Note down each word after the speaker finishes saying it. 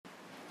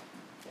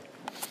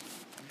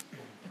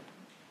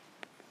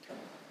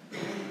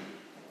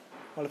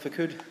Well, if we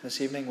could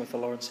this evening, with the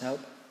Lord's help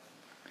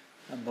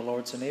and the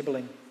Lord's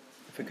enabling,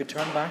 if we could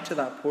turn back to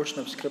that portion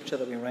of Scripture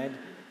that we read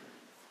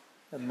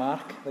in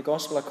Mark, the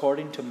Gospel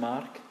according to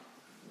Mark,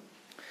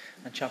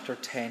 and chapter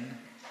 10.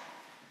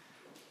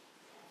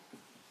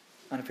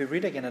 And if we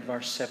read again at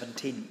verse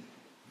 17.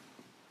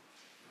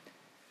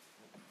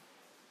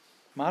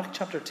 Mark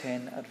chapter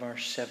 10 at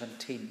verse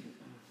 17.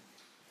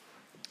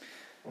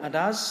 And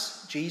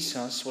as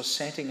Jesus was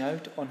setting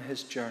out on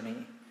his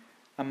journey,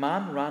 a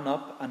man ran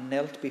up and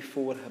knelt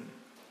before him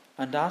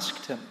and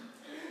asked him,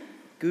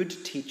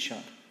 "Good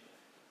teacher,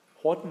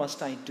 what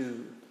must I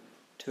do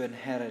to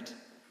inherit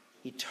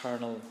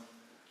eternal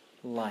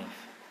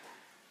life?"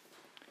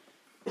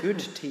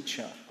 Good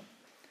teacher,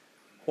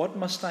 what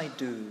must I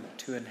do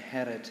to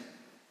inherit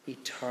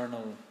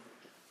eternal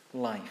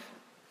life?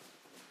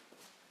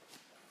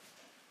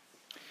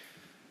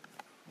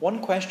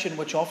 One question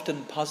which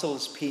often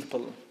puzzles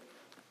people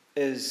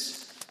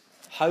is,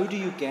 how do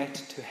you get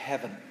to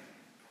heaven?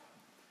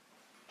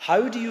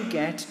 How do you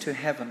get to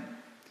heaven?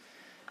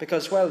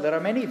 Because, well, there are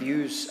many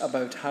views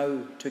about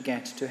how to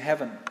get to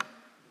heaven.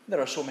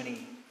 There are so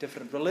many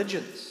different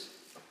religions,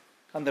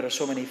 and there are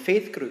so many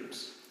faith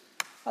groups,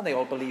 and they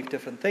all believe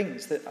different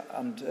things,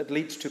 and it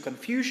leads to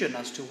confusion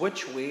as to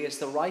which way is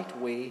the right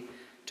way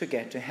to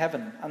get to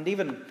heaven. And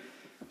even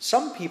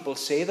some people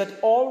say that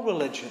all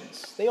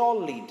religions, they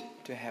all lead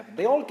to heaven.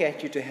 They all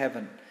get you to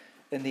heaven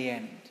in the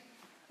end.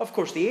 Of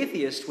course, the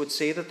atheist would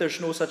say that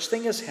there's no such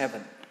thing as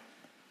heaven.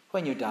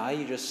 When you die,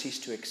 you just cease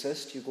to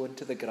exist. You go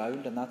into the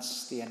ground, and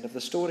that's the end of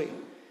the story.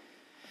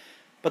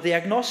 But the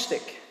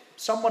agnostic,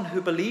 someone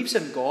who believes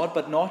in God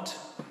but not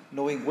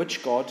knowing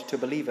which God to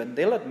believe in,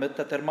 they'll admit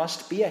that there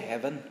must be a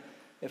heaven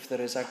if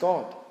there is a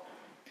God.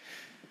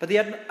 But the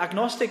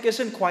agnostic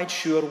isn't quite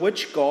sure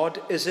which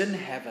God is in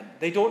heaven.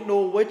 They don't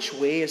know which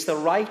way is the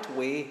right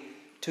way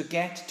to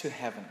get to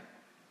heaven.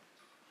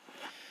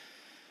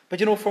 But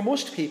for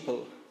most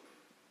people,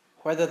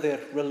 whether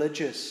they're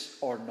religious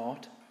or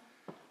not,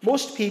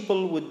 most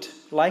people would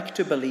like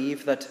to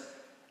believe that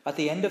at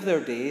the end of their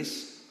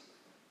days,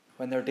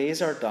 when their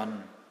days are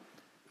done,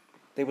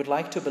 they would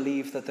like to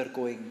believe that they're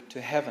going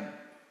to heaven.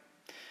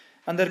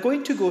 And they're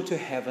going to go to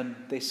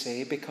heaven, they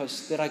say,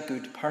 because they're a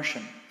good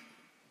person.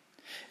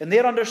 In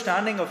their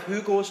understanding of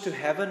who goes to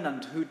heaven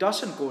and who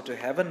doesn't go to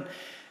heaven,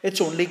 it's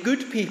only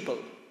good people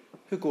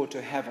who go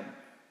to heaven.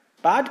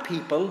 Bad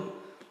people,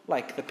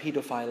 like the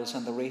pedophiles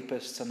and the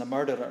rapists and the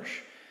murderers,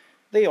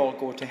 they all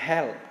go to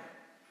hell.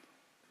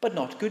 But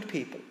not good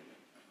people,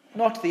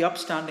 not the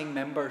upstanding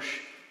members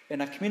in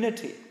a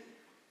community,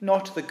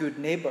 not the good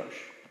neighbours,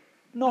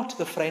 not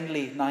the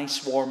friendly,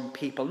 nice, warm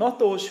people, not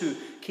those who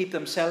keep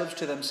themselves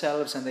to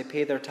themselves and they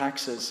pay their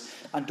taxes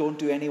and don't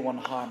do anyone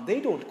harm. They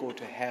don't go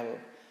to hell.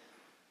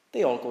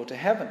 They all go to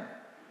heaven.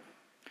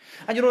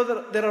 And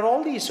there are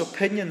all these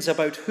opinions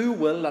about who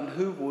will and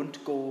who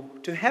won't go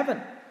to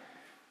heaven.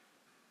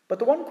 But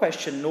the one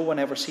question no one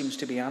ever seems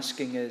to be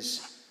asking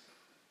is,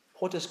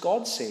 what does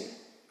God say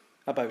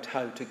about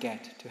how to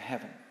get to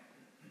heaven?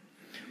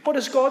 What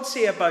does God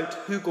say about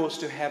who goes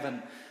to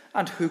heaven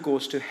and who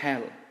goes to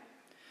hell?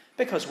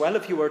 Because, well,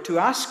 if we were to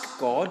ask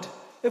God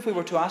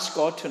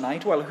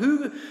tonight, well,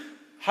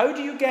 how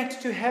do you get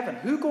to heaven?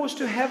 Who goes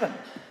to heaven?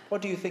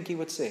 What do you think he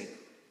would say?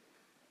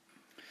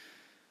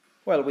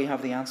 Well, we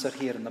have the answer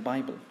here in the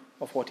Bible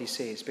of what he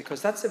says,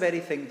 because that's the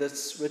very thing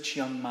this rich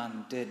young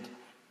man did.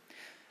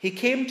 He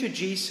came to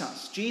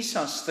Jesus,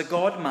 the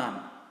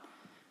God-man.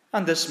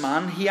 And this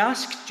man, he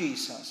asked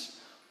Jesus,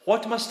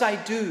 "What must I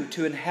do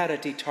to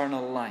inherit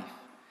eternal life?"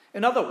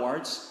 In other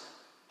words,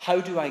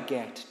 how do I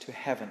get to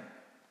heaven?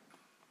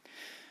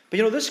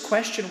 But this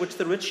question which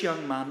the rich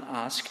young man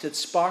asked, it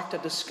sparked a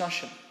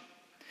discussion.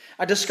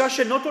 A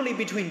discussion not only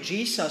between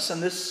Jesus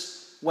and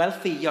this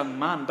wealthy young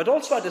man, but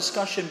also a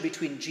discussion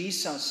between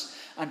Jesus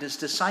and his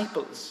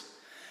disciples.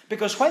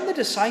 Because when the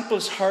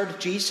disciples heard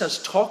Jesus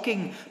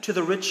talking to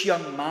the rich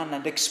young man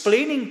and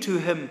explaining to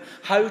him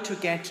how to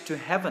get to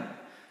heaven,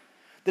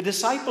 the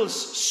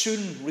disciples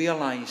soon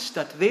realized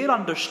that their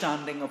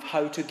understanding of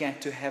how to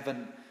get to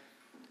heaven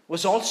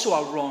was also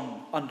a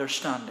wrong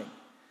understanding.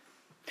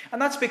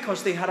 And that's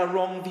because they had a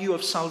wrong view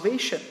of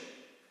salvation.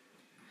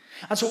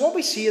 And so what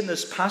we see in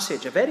this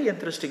passage, a very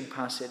interesting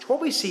passage, what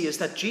we see is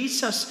that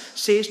Jesus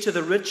says to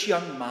the rich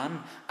young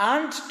man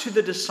and to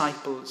the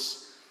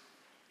disciples,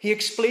 he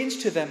explains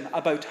to them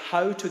about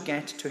how to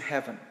get to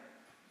heaven.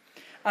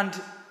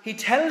 And he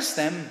tells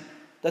them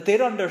that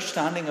their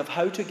understanding of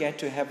how to get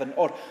to heaven,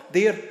 or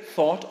their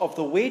thought of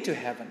the way to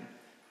heaven,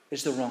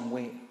 is the wrong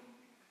way.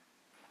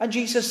 And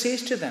Jesus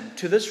says to them,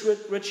 to this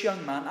rich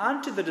young man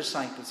and to the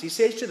disciples, he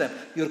says to them,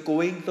 "You're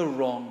going the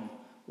wrong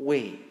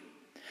way.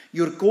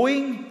 You're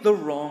going the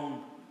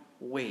wrong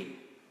way."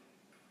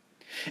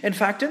 In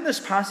fact, in this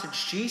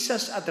passage,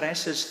 Jesus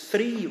addresses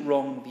 3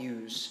 wrong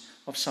views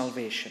of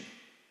salvation.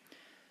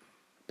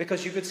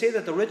 Because you could say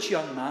that the rich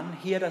young man,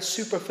 he had a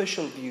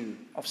superficial view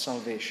of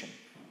salvation.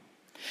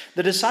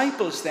 The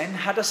disciples then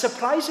had a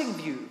surprising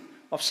view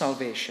of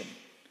salvation.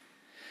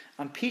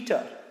 And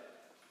Peter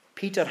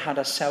had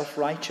a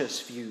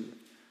self-righteous view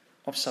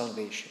of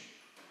salvation.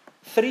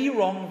 3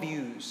 wrong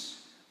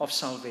views of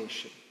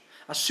salvation.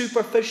 A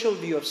superficial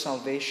view of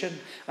salvation,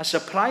 a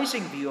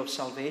surprising view of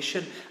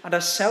salvation, and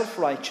a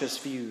self-righteous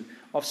view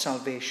of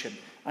salvation.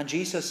 And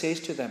Jesus says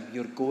to them,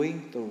 you're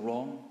going the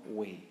wrong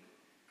way.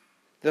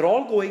 They're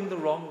all going the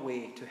wrong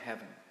way to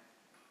heaven.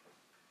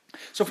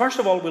 So first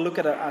of all, we'll look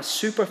at a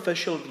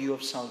superficial view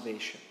of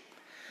salvation.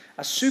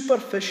 A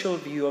superficial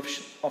view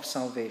of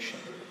salvation.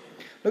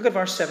 Look at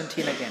verse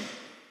 17 again.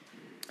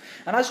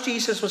 And as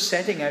Jesus was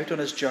setting out on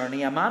his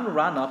journey, a man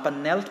ran up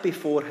and knelt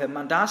before him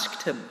and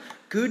asked him,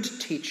 Good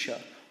teacher,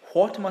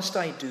 what must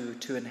I do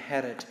to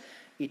inherit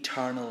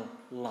eternal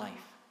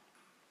life?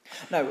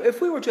 Now,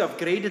 if we were to have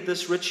graded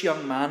this rich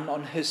young man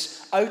on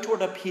his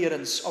outward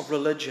appearance of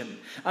religion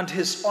and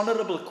his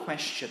honourable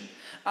question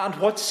and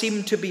what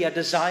seemed to be a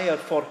desire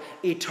for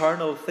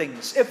eternal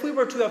things, if we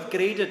were to have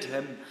graded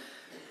him,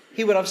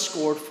 he would have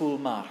scored full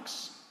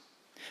marks.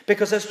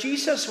 Because as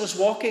Jesus was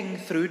walking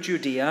through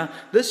Judea,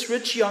 this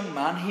rich young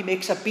man, he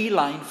makes a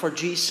beeline for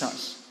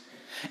Jesus.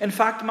 In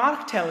fact,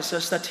 Mark tells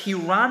us that he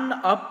ran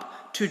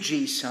up to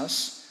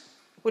Jesus,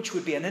 which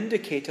would be an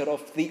indicator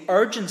of the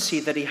urgency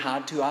that he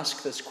had to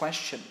ask this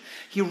question.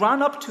 He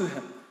ran up to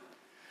him,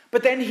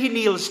 but then he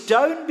kneels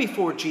down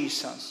before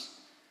Jesus,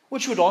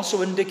 which would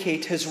also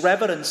indicate his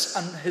reverence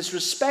and his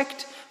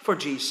respect for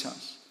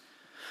Jesus.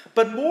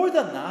 But more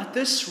than that,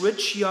 this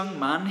rich young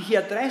man, he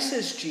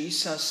addresses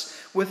Jesus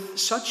with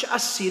such a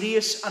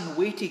serious and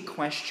weighty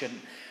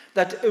question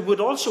that it would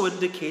also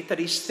indicate that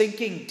he's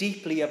thinking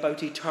deeply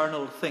about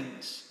eternal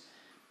things.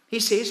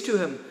 He says to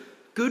him,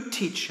 Good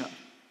teacher,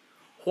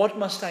 what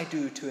must I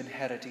do to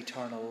inherit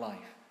eternal life?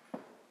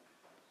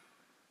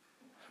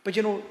 But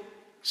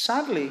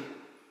sadly,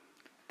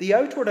 the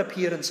outward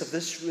appearance of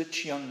this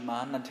rich young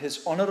man and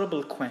his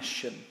honourable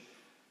question,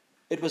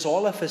 it was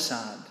all a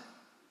facade.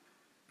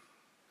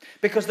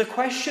 Because the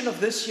question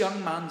of this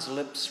young man's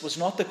lips was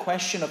not the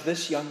question of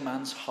this young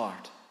man's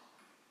heart.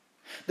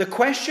 The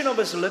question of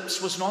his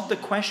lips was not the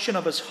question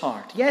of his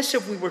heart. Yes,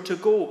 if we were to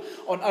go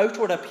on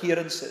outward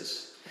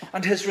appearances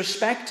and his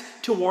respect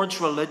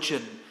towards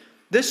religion,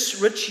 this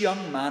rich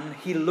young man,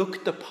 he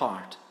looked the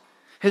part.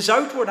 His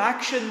outward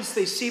actions,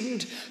 they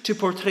seemed to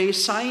portray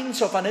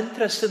signs of an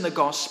interest in the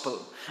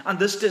gospel and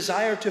this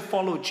desire to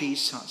follow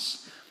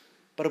Jesus.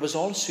 But it was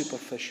all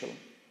superficial.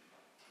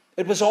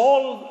 It was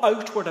all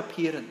outward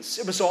appearance.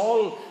 It was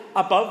all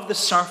above the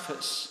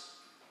surface.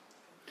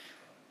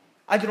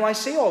 And I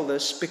say all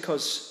this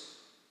because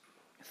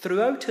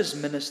throughout his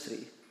ministry,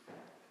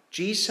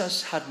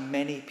 Jesus had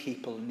many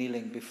people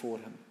kneeling before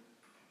him.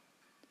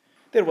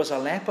 There was a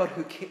leper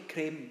who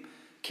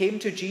came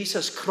to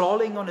Jesus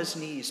crawling on his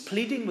knees,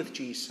 pleading with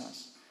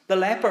Jesus. The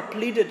leper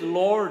pleaded,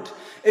 Lord,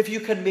 if you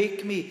can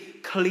make me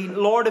clean.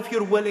 Lord, if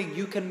you're willing,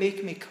 you can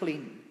make me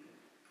clean.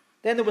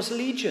 Then there was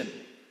Legion.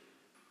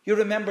 You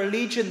remember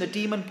Legion, the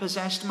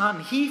demon-possessed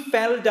man. He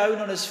fell down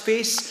on his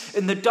face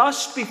in the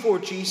dust before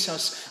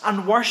Jesus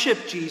and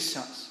worshipped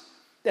Jesus.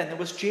 Then there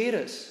was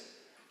Jairus.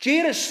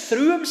 Jairus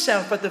threw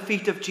himself at the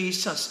feet of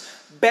Jesus,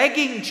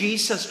 begging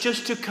Jesus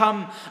just to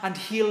come and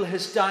heal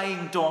his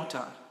dying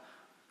daughter.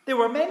 There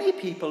were many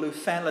people who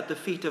fell at the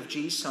feet of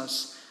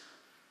Jesus.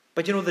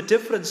 But the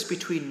difference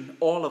between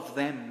all of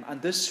them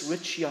and this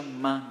rich young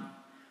man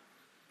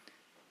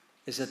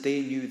is that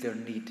they knew their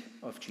need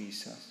of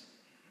Jesus.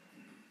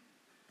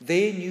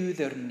 They knew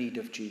their need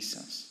of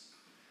Jesus.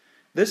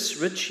 This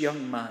rich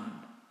young man,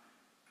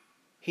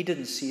 he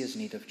didn't see his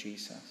need of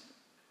Jesus.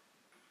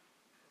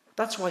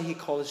 That's why he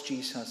calls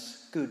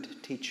Jesus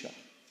good teacher.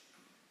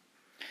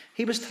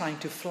 He was trying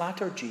to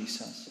flatter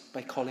Jesus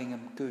by calling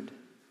him good.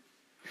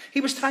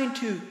 He was trying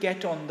to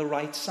get on the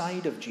right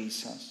side of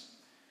Jesus.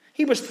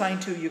 He was trying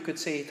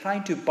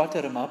to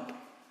butter him up,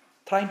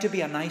 trying to be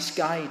a nice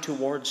guy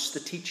towards the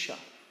teacher.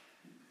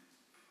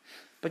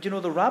 But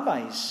the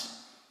rabbis,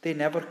 they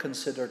never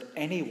considered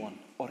anyone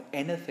or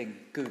anything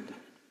good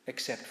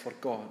except for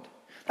God.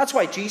 That's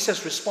why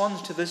Jesus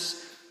responds to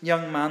this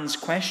young man's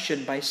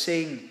question by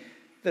saying,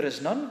 there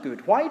is none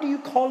good. Why do you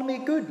call me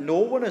good? No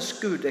one is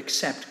good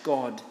except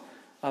God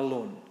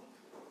alone.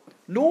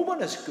 No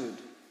one is good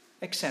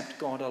except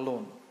God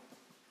alone.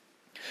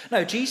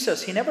 Now,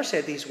 Jesus, he never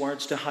said these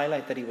words to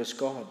highlight that he was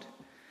God.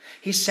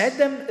 He said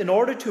them in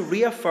order to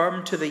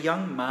reaffirm to the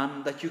young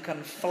man that you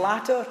can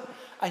flatter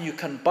and you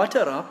can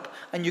butter up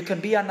and you can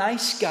be a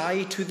nice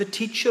guy to the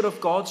teacher of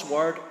God's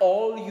word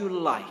all you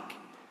like.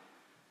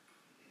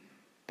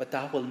 But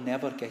that will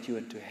never get you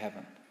into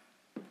heaven.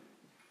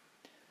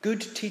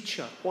 Good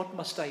teacher, what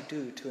must I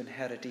do to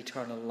inherit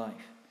eternal life?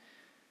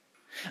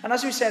 And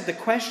as we said, the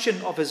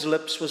question of his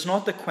lips was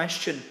not the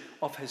question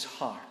of his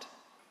heart.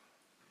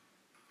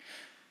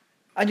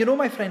 And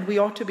my friend, we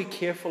ought to be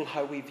careful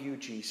how we view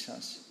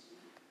Jesus.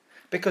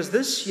 Because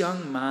this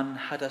young man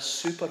had a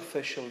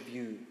superficial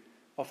view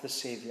of the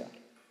Saviour.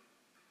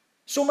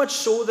 So much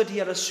so that he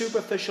had a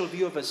superficial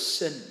view of his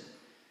sin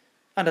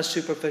and a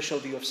superficial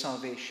view of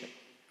salvation.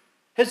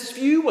 His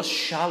view was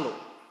shallow.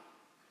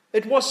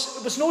 It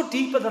was no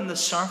deeper than the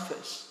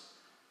surface.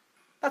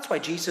 That's why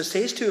Jesus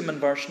says to him in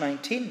verse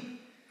 19,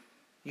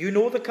 You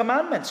know the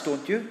commandments,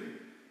 don't you?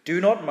 Do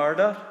not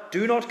murder,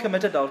 do not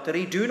commit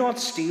adultery, do not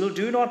steal,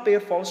 do not bear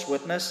false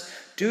witness,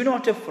 do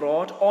not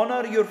defraud,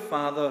 honor your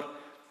father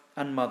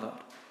and mother.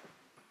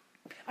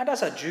 And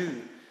as a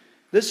Jew,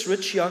 this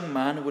rich young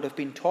man would have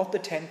been taught the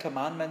 10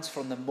 commandments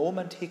from the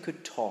moment he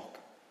could talk.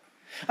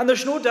 And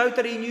there's no doubt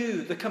that he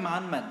knew the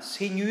commandments.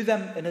 He knew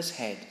them in his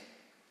head.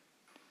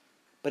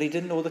 But he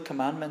didn't know the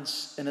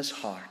commandments in his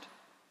heart.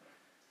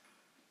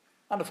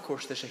 And of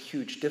course, there's a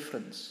huge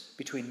difference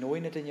between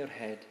knowing it in your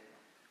head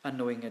and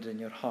knowing it in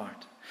your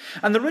heart.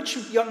 And the rich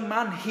young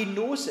man, he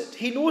knows it.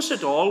 He knows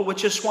it all,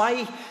 which is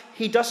why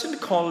he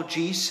doesn't call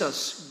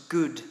Jesus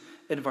good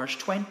in verse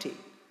 20.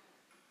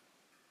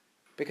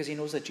 Because he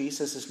knows that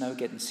Jesus is now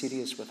getting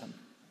serious with him.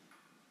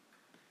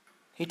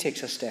 He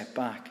takes a step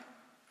back.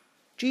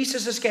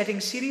 Jesus is getting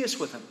serious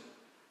with him.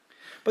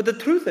 But the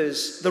truth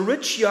is, the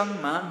rich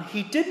young man,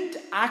 he didn't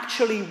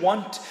actually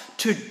want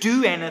to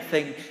do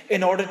anything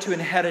in order to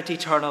inherit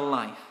eternal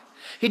life.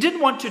 He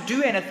didn't want to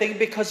do anything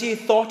because he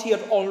thought he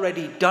had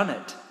already done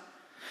it.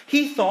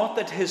 He thought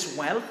that his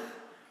wealth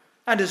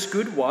and his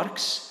good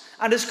works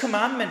and his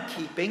commandment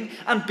keeping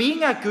and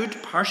being a good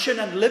person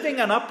and living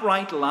an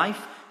upright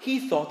life, he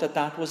thought that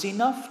that was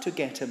enough to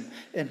get him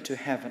into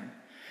heaven.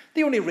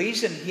 The only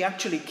reason he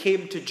actually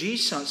came to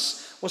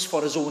Jesus was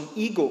for his own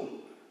ego.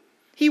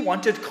 He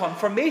wanted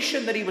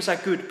confirmation that he was a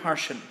good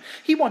person.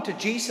 He wanted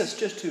Jesus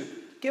just to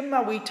give him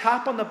a wee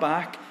tap on the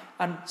back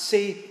and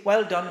say,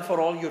 well done for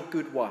all your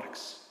good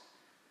works.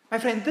 My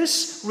friend,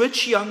 this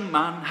rich young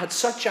man had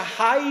such a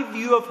high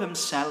view of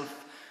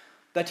himself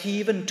that he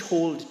even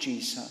told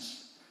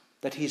Jesus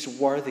that he's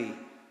worthy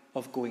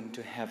of going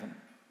to heaven.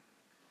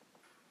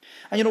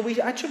 And we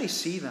actually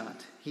see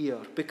that here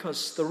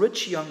because the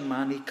rich young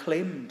man, he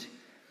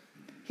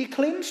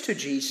claims to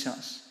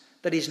Jesus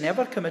that he's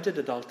never committed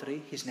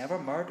adultery, he's never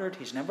murdered,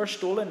 he's never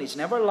stolen, he's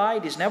never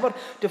lied, he's never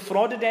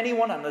defrauded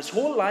anyone, and his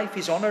whole life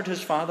he's honored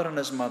his father and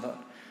his mother.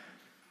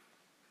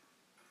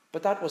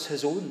 But that was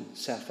his own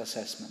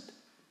self-assessment.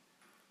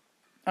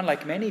 And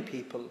like many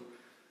people,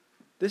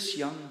 this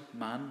young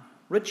man,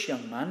 rich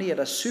young man, he had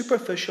a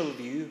superficial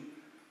view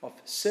of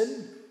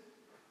sin,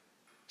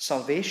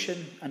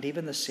 salvation, and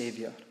even the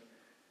Saviour.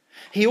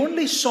 He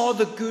only saw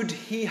the good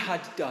he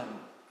had done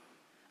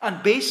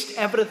and based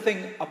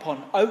everything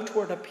upon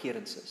outward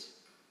appearances.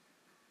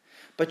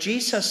 But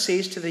Jesus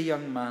says to the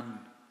young man,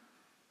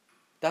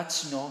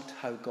 that's not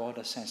how God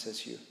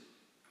assesses you.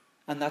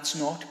 And that's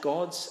not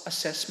God's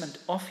assessment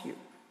of you.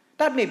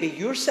 That may be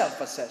your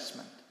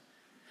self-assessment,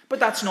 but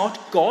that's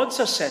not God's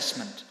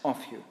assessment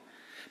of you.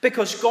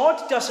 Because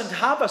God doesn't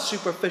have a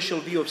superficial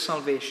view of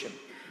salvation.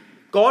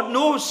 God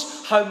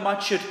knows how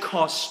much it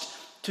cost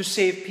to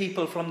save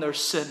people from their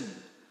sin.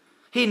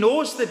 He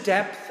knows the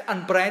depth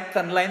and breadth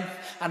and length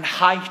and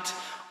height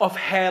of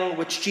hell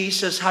which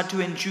Jesus had to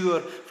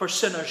endure for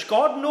sinners.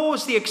 God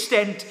knows the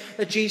extent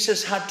that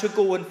Jesus had to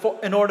go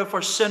in order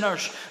for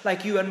sinners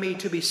like you and me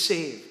to be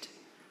saved.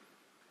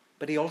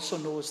 But he also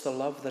knows the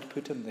love that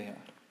put him there.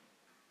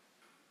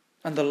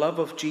 And the love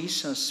of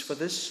Jesus for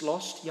this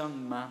lost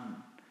young man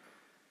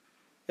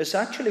is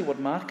actually what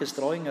Mark is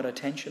drawing our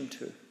attention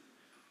to.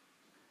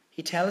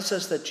 He tells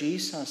us that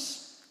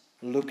Jesus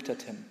looked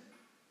at him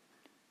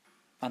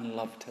and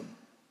loved him.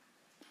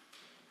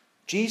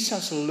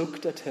 Jesus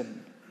looked at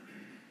him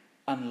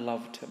and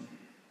loved him.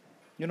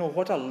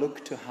 What a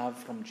look to have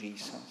from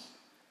Jesus.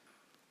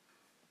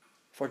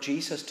 For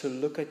Jesus to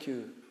look at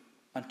you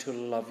and to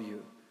love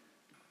you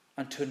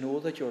and to know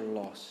that you're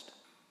lost.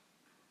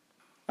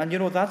 And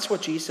that's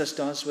what Jesus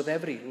does with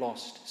every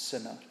lost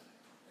sinner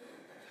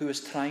who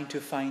is trying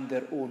to find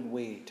their own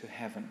way to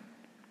heaven.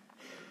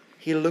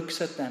 He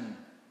looks at them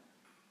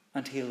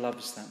and he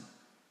loves them.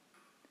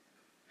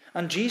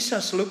 And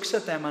Jesus looks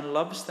at them and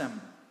loves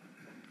them,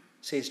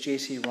 says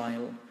J.C.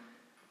 Ryle,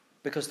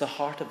 because the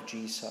heart of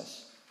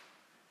Jesus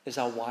is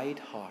a wide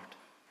heart.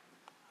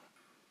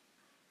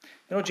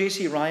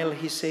 J.C. Ryle,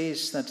 he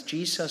says that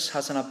Jesus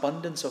has an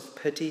abundance of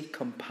pity,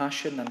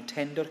 compassion, and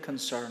tender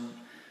concern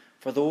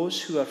for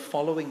those who are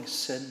following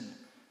sin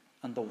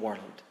and the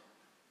world.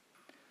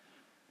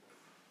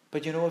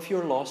 But if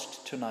you're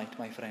lost tonight,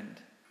 my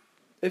friend,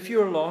 if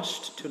you're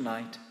lost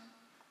tonight,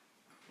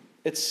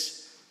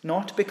 it's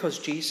not because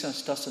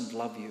Jesus doesn't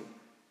love you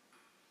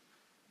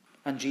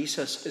and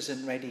Jesus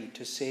isn't ready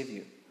to save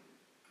you.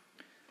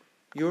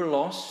 You're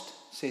lost,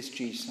 says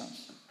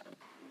Jesus,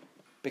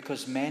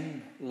 because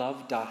men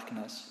love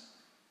darkness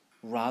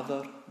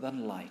rather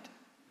than light.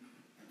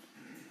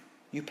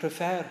 You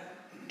prefer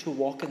to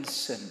walk in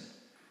sin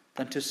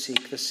than to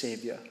seek the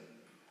Saviour.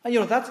 And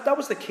that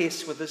was the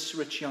case with this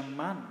rich young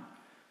man.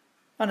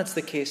 And it's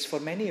the case for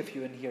many of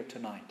you in here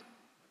tonight.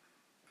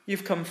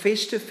 You've come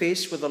face to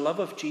face with the love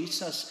of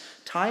Jesus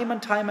time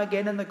and time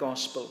again in the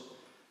gospel.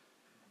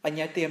 And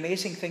yet the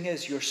amazing thing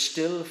is you're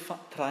still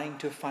trying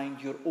to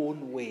find your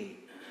own way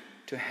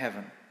to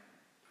heaven.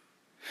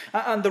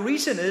 And the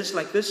reason is,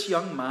 like this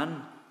young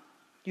man,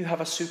 you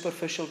have a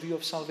superficial view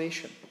of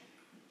salvation.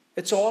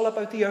 It's all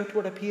about the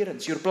outward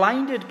appearance. You're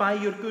blinded by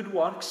your good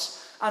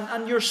works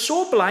and you're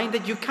so blind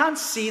that you can't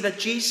see that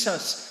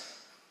Jesus,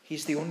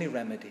 he's the only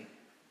remedy.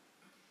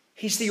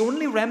 He's the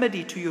only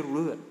remedy to your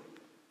ruin.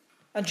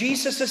 And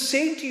Jesus is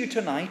saying to you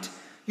tonight,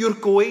 you're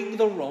going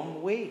the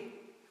wrong way.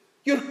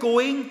 You're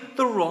going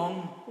the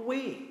wrong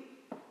way.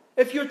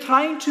 If you're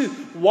trying to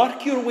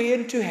work your way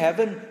into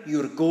heaven,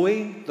 you're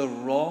going the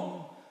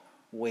wrong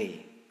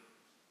way.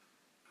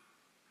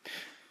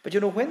 But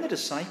when the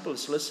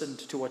disciples listened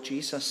to what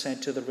Jesus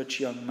said to the rich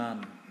young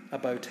man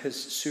about his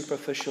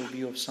superficial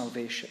view of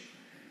salvation,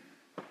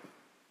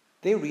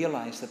 they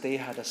realized that they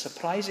had a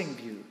surprising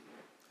view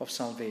of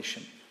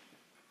salvation.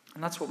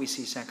 And that's what we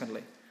see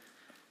secondly.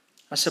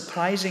 A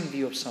surprising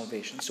view of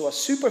salvation. So a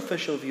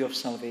superficial view of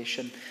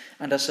salvation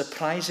and a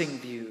surprising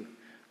view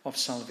of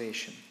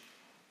salvation.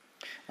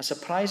 A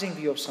surprising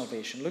view of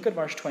salvation. Look at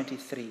verse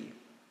 23.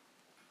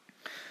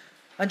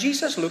 And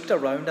Jesus looked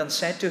around and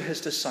said to his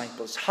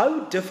disciples,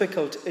 how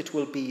difficult it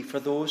will be for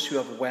those who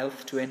have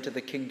wealth to enter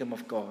the kingdom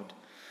of God.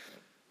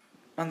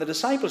 And the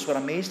disciples were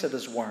amazed at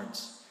his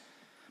words.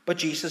 But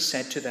Jesus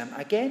said to them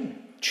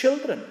again,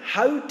 children,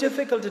 how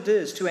difficult it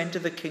is to enter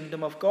the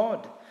kingdom of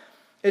God.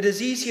 It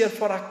is easier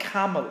for a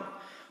camel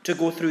to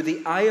go through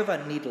the eye of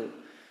a needle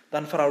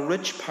than for a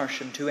rich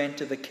person to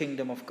enter the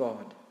kingdom of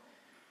God.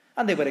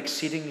 And they were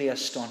exceedingly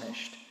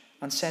astonished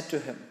and said to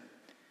him,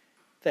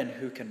 then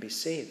who can be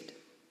saved?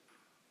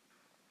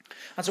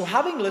 And so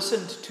having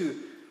listened to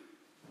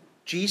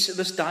Jesus,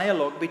 this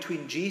dialogue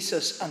between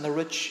Jesus and the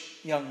rich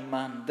young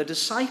man, the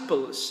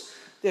disciples,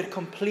 they're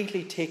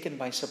completely taken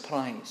by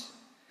surprise.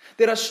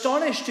 They're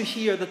astonished to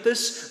hear that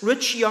this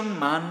rich young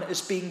man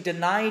is being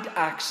denied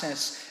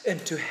access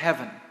into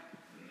heaven.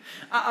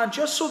 And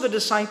just so the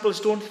disciples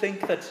don't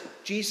think that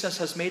Jesus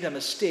has made a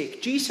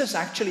mistake, Jesus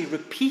actually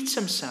repeats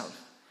himself.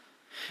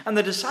 And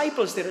the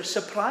disciples, they're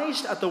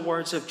surprised at the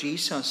words of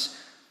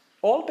Jesus,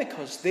 all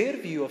because their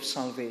view of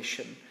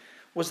salvation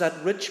was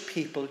that rich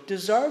people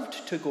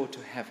deserved to go to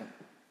heaven.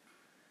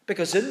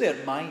 Because in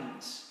their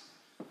minds,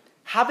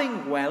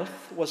 having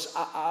wealth was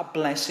a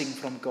blessing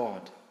from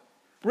God.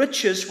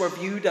 Riches were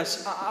viewed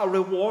as a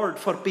reward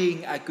for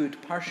being a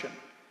good person.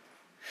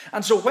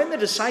 And so when the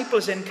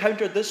disciples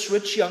encountered this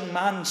rich young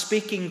man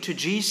speaking to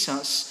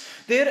Jesus,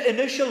 their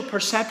initial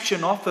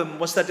perception of him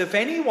was that if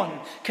anyone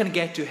can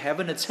get to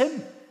heaven, it's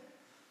him.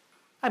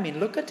 I mean,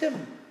 look at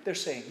him, they're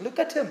saying. Look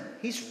at him.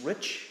 He's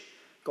rich.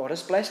 God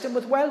has blessed him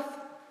with wealth.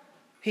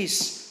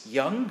 He's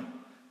young.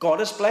 God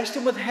has blessed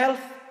him with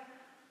health.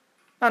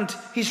 And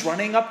he's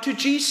running up to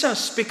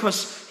Jesus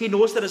because he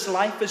knows that his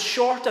life is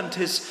short and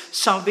his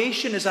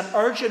salvation is an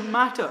urgent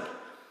matter.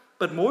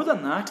 But more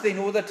than that, they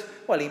know that,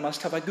 he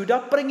must have a good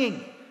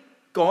upbringing.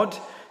 God,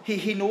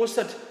 he knows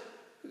that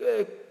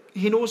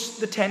he knows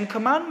the 10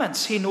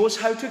 Commandments. He knows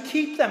how to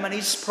keep them, and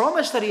he's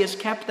promised that he has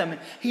kept them.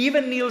 He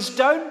even kneels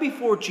down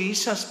before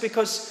Jesus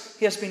because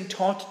he has been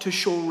taught to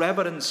show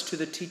reverence to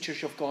the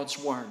teachers of God's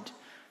word.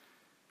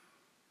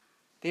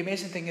 The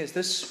amazing thing is,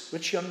 this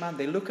rich young man,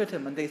 they look at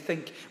him and they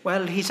think,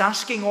 he's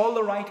asking all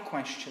the right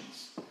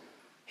questions.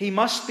 He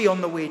must be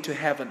on the way to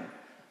heaven.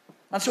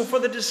 And so for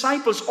the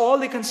disciples, all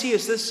they can see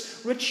is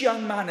this rich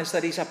young man is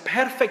that he's a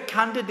perfect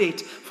candidate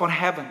for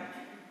heaven.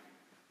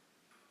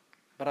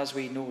 But as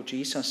we know,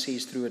 Jesus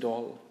sees through it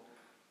all,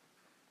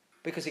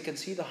 because he can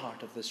see the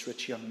heart of this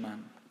rich young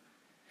man.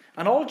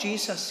 And all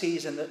Jesus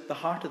sees in the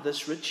heart of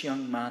this rich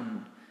young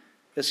man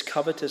is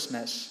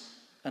covetousness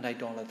and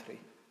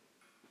idolatry.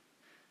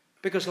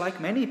 Because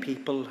like many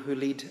people who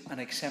lead an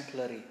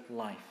exemplary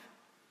life,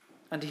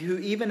 and who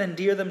even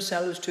endear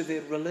themselves to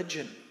their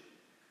religion,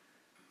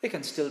 they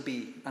can still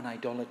be an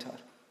idolater.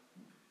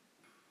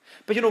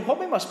 But what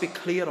we must be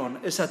clear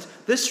on is that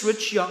this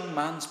rich young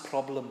man's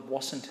problem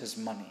wasn't his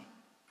money.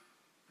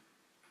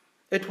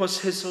 It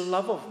was his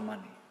love of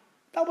money.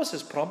 That was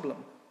his problem.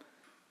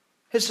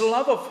 His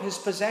love of his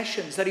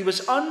possessions, that he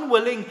was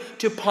unwilling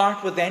to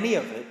part with any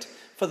of it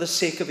for the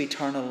sake of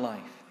eternal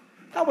life.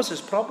 That was his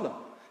problem.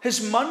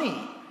 His money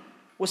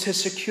was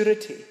his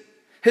security.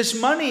 His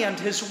money and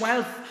his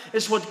wealth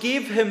is what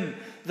gave him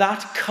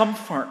that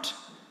comfort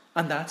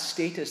and that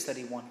status that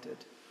he wanted.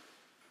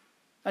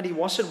 And he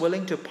wasn't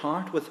willing to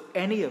part with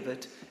any of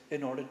it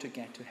in order to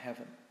get to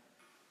heaven.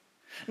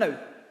 Now,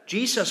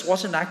 Jesus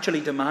wasn't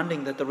actually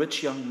demanding that the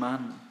rich young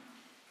man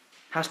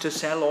has to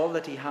sell all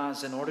that he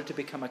has in order to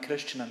become a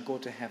Christian and go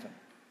to heaven.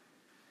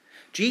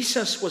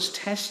 Jesus was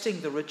testing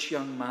the rich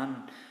young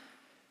man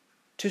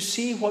to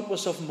see what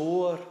was of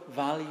more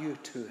value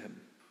to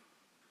him,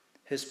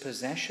 his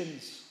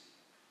possessions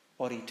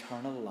or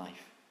eternal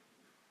life.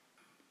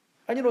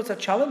 And it's a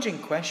challenging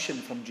question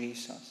from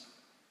Jesus.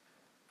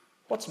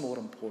 What's more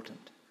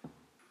important?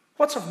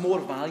 What's of more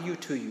value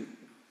to you?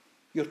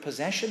 Your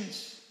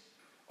possessions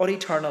or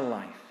eternal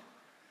life?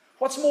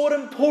 What's more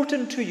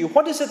important to you?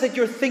 What is it that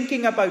you're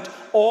thinking about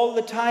all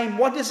the time?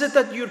 What is it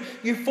that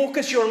you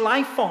focus your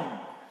life on?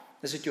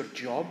 Is it your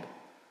job?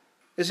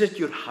 Is it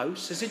your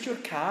house? Is it your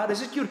car?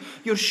 Is it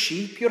your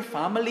sheep, your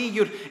family,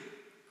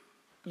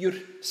 your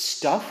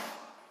stuff?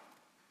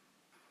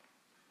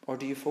 Or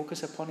do you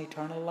focus upon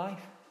eternal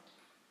life?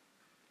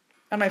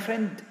 And my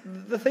friend,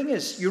 the thing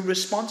is, your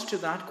response to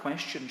that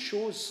question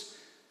shows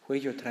where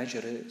your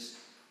treasure is.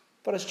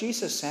 For as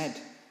Jesus said,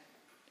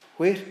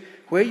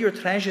 where your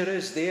treasure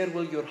is, there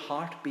will your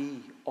heart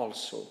be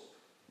also.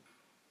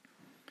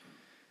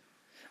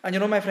 And you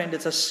know, my friend,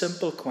 it's a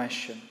simple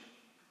question.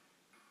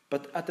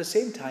 But at the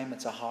same time,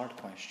 it's a hard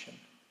question.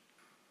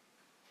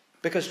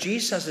 Because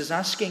Jesus is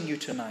asking you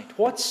tonight,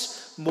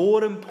 what's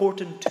more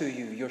important to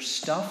you, your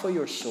stuff or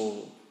your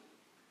soul?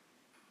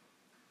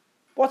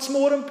 What's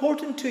more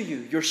important to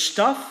you, your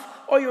stuff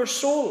or your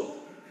soul?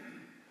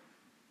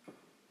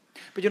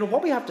 But you know,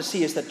 what we have to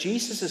see is that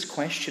Jesus'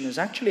 question is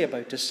actually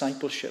about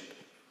discipleship.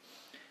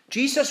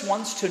 Jesus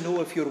wants to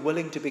know if you're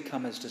willing to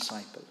become his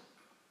disciple.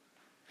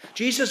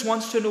 Jesus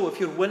wants to know if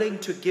you're willing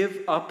to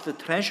give up the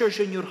treasures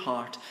in your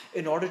heart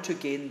in order to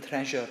gain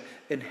treasure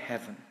in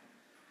heaven.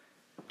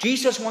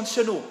 Jesus wants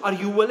to know, are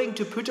you willing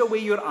to put away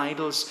your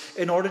idols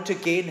in order to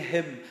gain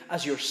him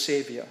as your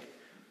Savior?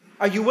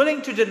 Are you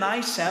willing to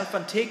deny self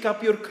and take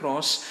up your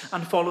cross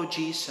and follow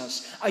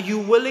Jesus? Are you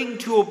willing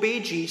to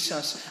obey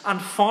Jesus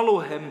and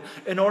follow him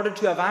in order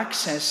to have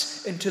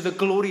access into the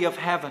glory of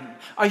heaven?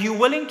 Are you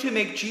willing to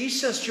make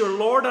Jesus your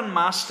Lord and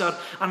Master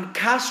and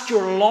cast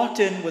your lot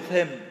in with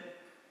him?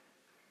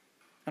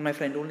 And my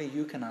friend, only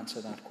you can answer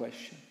that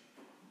question.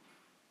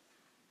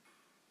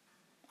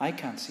 I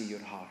can't see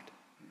your heart.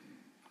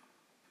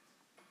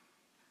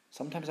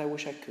 Sometimes I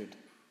wish I could,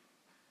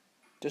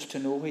 just to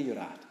know where you're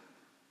at.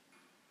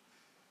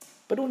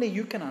 But only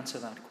you can answer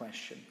that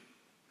question.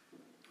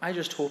 I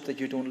just hope that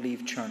you don't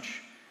leave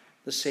church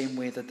the same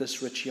way that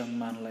this rich young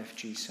man left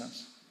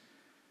Jesus.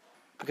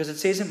 Because it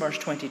says in verse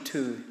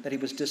 22 that he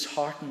was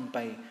disheartened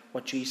by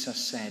what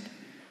Jesus said,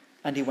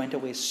 and he went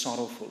away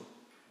sorrowful,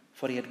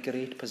 for he had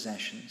great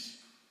possessions.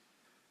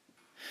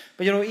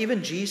 But you know,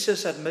 even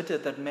Jesus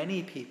admitted that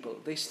many people,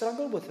 they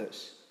struggle with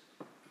this.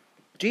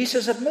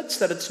 Jesus admits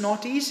that it's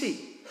not easy.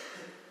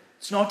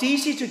 It's not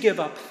easy to give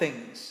up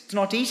things. It's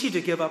not easy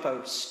to give up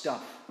our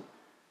stuff.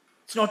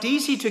 It's not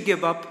easy to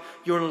give up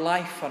your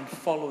life and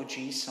follow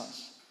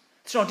Jesus.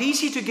 It's not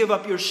easy to give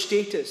up your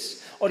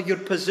status or your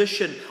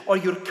position or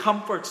your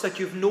comforts that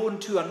you've known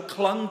to and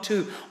clung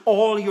to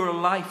all your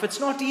life. It's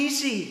not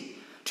easy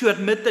to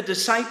admit that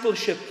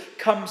discipleship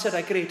comes at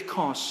a great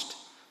cost.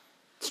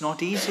 It's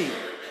not easy.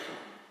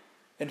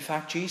 In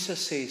fact, Jesus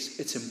says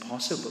it's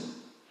impossible.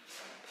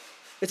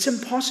 It's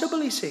impossible,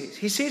 he says.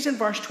 He says in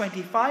verse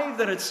 25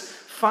 that it's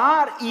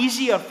far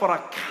easier for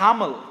a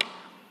camel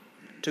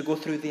to go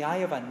through the eye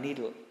of a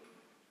needle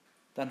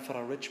than for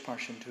a rich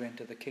person to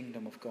enter the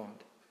kingdom of God.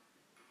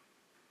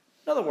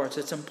 In other words,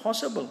 it's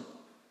impossible.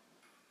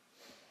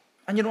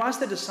 And you know, as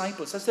the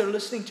disciples, as they're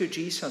listening to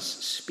Jesus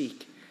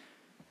speak,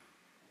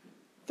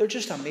 they're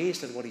just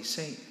amazed at what he's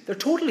saying. They're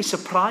totally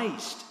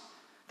surprised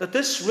that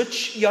this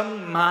rich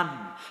young man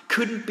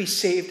couldn't be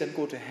saved and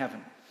go to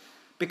heaven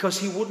because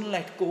he wouldn't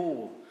let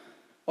go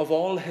of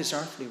all his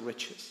earthly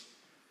riches.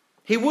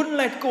 He wouldn't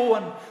let go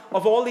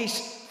of all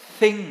these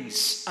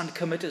things and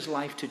commit his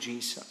life to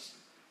Jesus.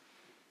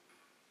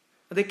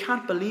 They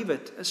can't believe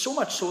it, so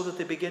much so that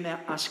they begin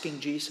asking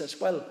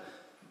Jesus, well,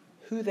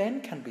 who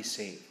then can be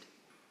saved?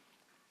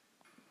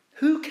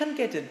 Who can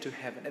get into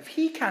heaven? If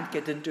he can't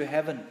get into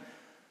heaven,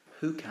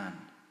 who can?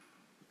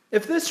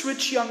 If this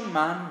rich young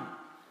man,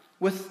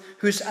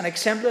 who's an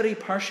exemplary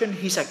person,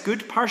 he's a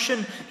good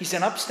person, he's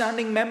an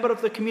upstanding member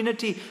of the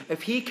community,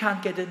 if he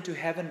can't get into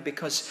heaven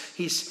because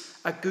he's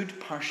a good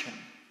person,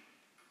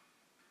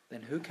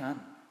 then who can?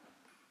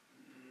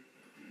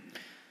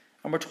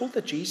 And we're told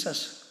that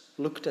Jesus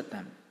looked at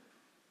them.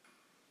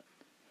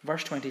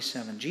 Verse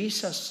 27,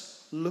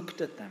 Jesus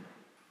looked at them.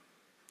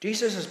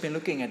 Jesus has been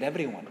looking at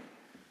everyone.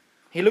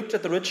 He looked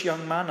at the rich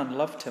young man and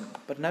loved him,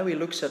 but now he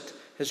looks at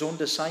his own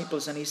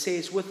disciples and he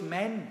says, with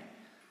men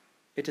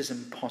it is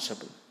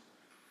impossible,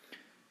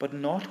 but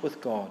not with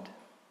God.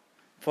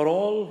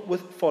 For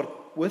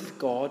with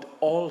God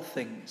all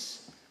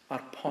things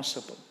are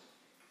possible.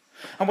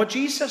 And what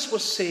Jesus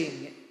was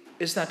saying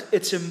is that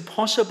it's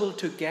impossible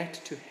to get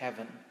to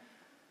heaven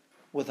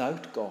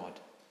without God.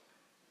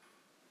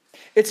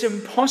 It's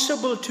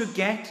impossible to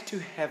get to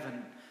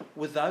heaven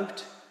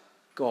without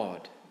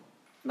God.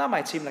 And that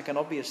might seem like an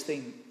obvious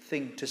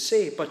thing to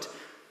say, but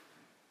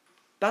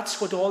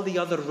that's what all the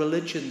other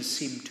religions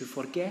seem to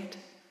forget.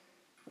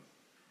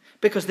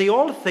 Because they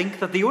all think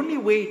that the only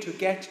way to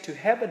get to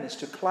heaven is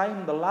to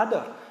climb the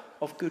ladder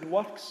of good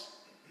works.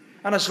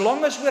 And as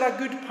long as we're a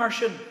good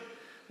person,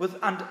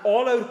 and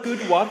all our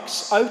good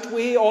works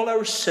outweigh all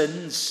our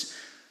sins,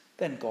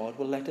 then God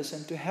will let us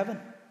into heaven.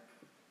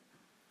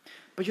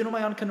 But you know,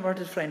 my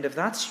unconverted friend, if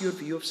that's your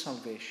view of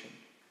salvation,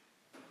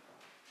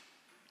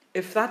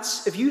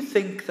 if you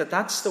think that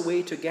that's the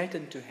way to get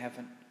into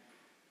heaven,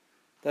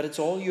 that it's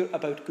all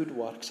about good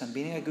works and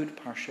being a good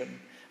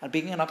person and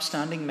being an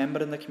upstanding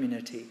member in the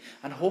community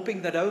and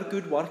hoping that our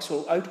good works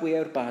will outweigh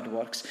our bad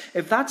works,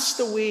 if that's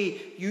the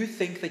way you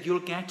think that you'll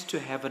get to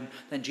heaven,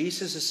 then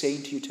Jesus is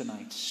saying to you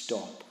tonight,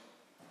 stop.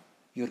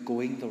 You're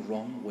going the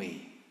wrong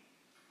way.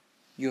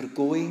 You're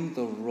going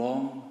the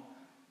wrong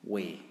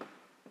way.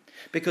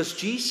 Because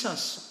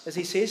Jesus, as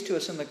he says to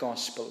us in the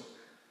gospel,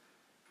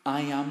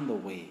 I am the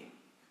way,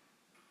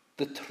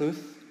 the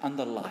truth, and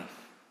the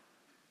life.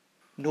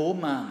 No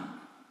man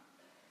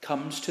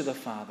comes to the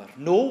Father.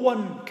 No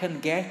one can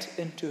get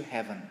into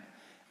heaven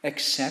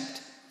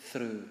except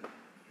through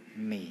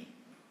me.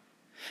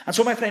 And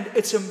so, my friend,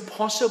 it's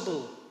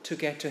impossible to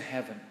get to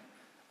heaven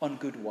on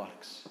good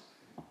works.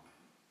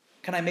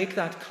 Can I make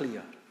that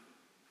clear?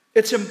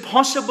 It's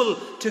impossible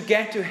to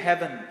get to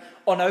heaven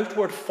on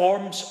outward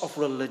forms of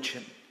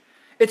religion.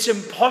 It's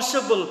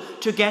impossible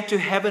to get to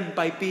heaven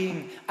by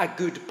being a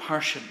good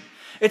person.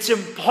 It's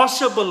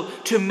impossible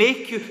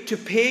to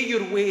pay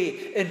your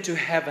way into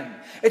heaven.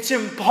 It's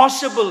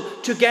impossible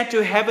to get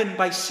to heaven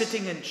by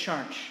sitting in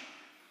church.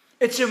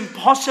 It's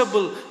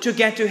impossible to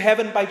get to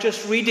heaven by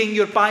just reading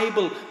your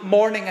Bible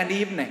morning and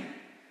evening.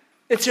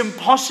 It's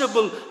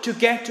impossible to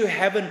get to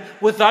heaven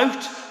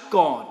without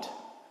God.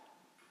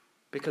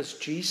 Because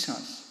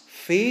Jesus,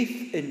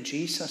 faith in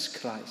Jesus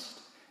Christ,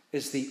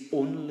 is the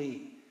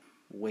only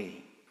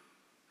way.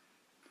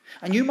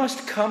 And you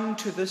must come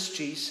to this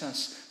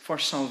Jesus for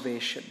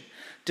salvation,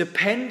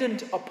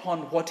 dependent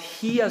upon what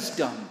he has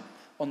done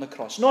on the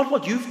cross, not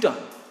what you've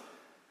done.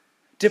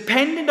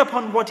 Dependent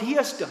upon what he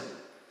has done.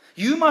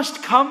 You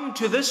must come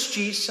to this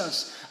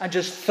Jesus and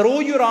just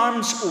throw your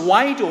arms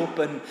wide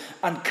open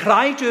and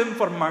cry to him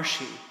for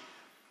mercy,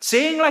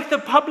 saying like the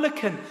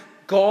publican,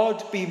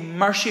 God, be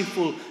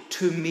merciful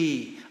to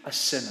me, a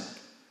sinner.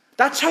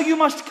 That's how you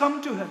must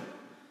come to him,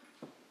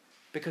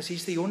 because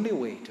he's the only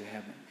way to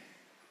heaven.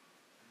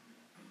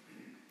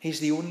 He's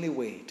the only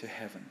way to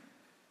heaven.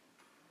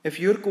 If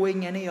you're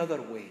going any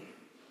other way,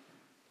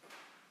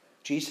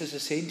 Jesus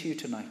is saying to you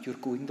tonight, you're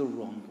going the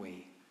wrong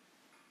way.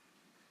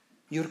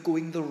 You're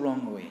going the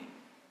wrong way.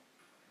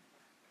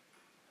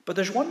 But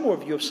there's one more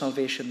view of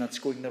salvation that's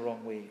going the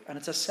wrong way, and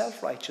it's a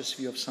self-righteous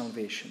view of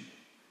salvation.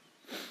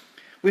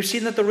 We've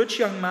seen that the rich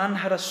young man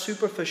had a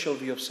superficial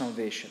view of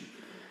salvation.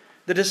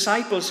 The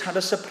disciples had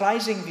a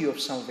surprising view of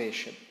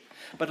salvation.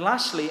 But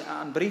lastly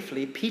and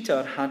briefly,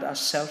 Peter had a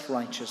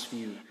self-righteous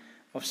view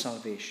of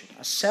salvation.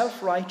 A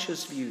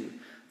self-righteous view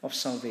of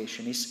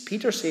salvation.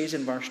 Peter says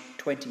in verse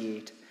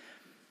 28,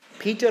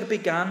 Peter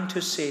began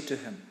to say to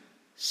him,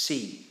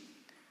 see,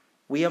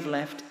 we have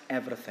left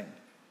everything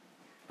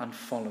and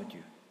followed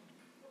you.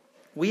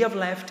 We have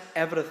left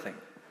everything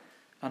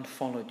and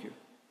followed you.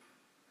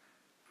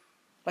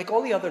 Like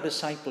all the other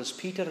disciples,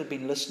 Peter had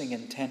been listening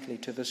intently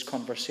to this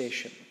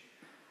conversation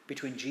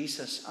between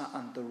Jesus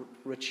and the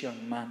rich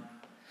young man.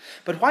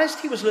 But whilst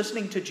he was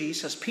listening to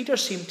Jesus, Peter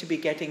seemed to be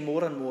getting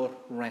more and more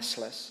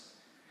restless.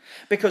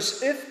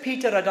 Because if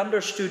Peter had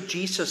understood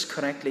Jesus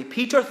correctly,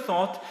 Peter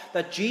thought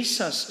that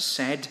Jesus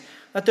said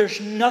that there's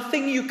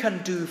nothing you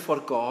can do for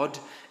God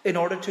in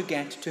order to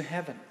get to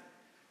heaven.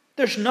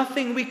 There's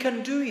nothing we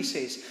can do, he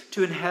says,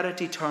 to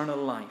inherit eternal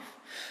life.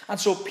 And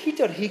so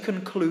Peter, he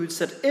concludes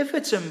that if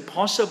it's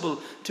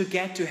impossible to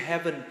get to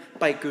heaven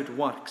by good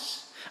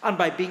works and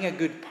by being a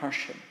good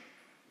person,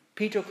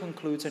 Peter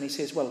concludes and he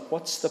says, well,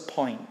 what's the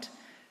point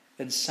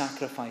in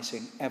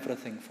sacrificing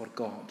everything for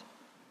God?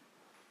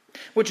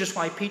 Which is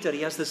why Peter,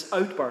 he has this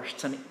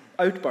outburst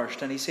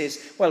and he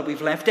says, well,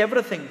 we've left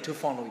everything to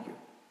follow you.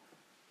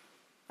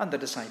 And the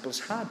disciples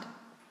had.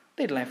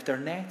 They'd left their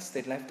nets,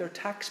 they'd left their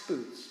tax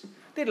booths,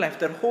 they'd left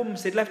their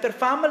homes, they'd left their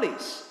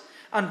families,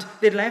 and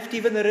they'd left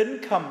even their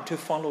income to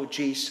follow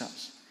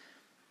Jesus.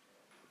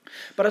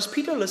 But as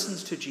Peter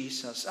listens to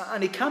Jesus,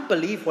 and he can't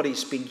believe what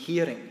he's been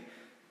hearing,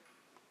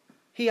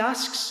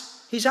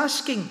 he's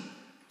asking,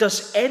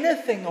 does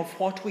anything of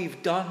what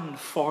we've done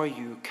for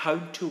you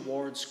count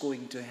towards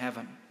going to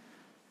heaven?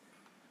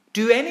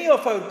 Do any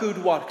of our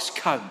good works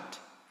count?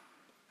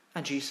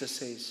 And Jesus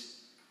says,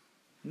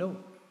 no.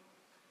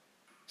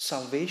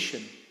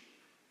 Salvation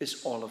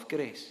is all of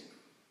grace.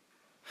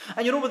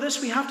 And you know, with this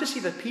we have to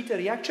see that Peter,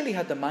 he actually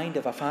had the mind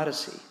of a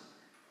Pharisee.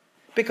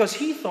 Because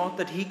he thought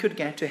that he could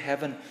get to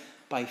heaven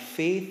by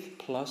faith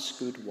plus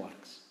good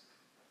works.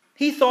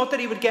 He thought that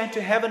he would get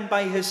to heaven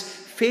by his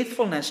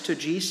faithfulness to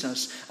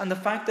Jesus and the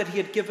fact that he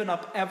had given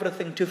up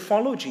everything to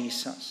follow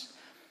Jesus.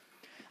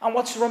 And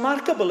what's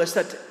remarkable is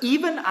that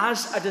even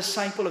as a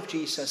disciple of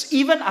Jesus,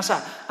 even as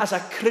a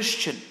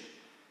Christian,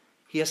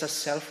 he has a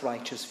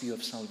self-righteous view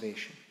of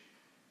salvation.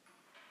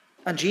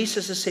 And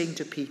Jesus is saying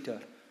to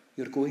Peter,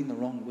 you're going the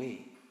wrong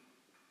way.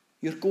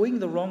 You're going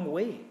the wrong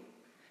way.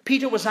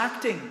 Peter was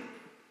acting.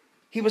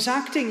 He was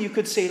acting, you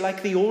could say,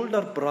 like the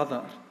older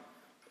brother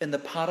in the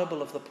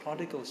parable of the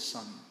prodigal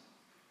son.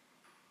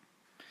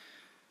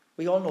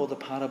 We all know the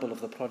parable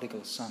of the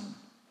prodigal son.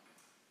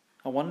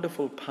 A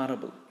wonderful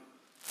parable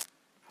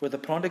where the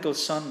prodigal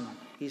son,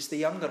 he's the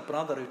younger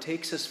brother who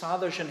takes his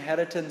father's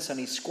inheritance and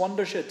he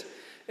squanders it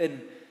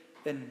in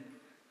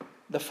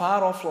the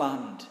far-off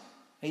land.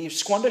 He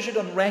squanders it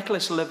on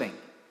reckless living.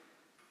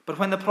 But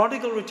when the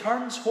prodigal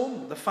returns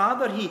home, the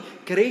father, he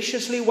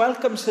graciously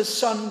welcomes his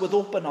son with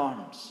open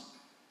arms.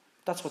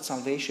 That's what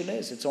salvation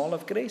is. It's all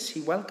of grace.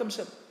 He welcomes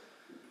him.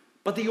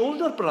 But the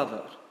older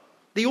brother,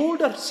 the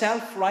older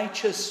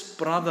self-righteous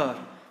brother,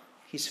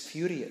 he's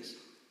furious.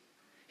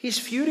 He's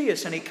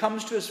furious, and he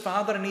comes to his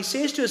father and he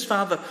says to his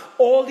father,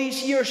 all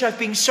these years I've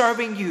been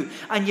serving you,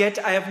 and yet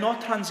I have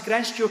not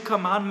transgressed your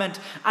commandment,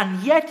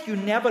 and yet you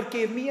never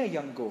gave me a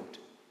young goat.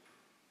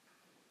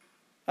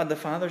 And the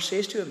father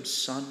says to him,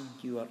 son,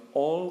 you are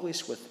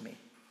always with me,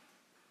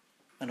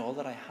 and all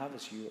that I have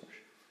is yours.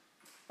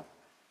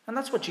 And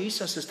that's what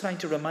Jesus is trying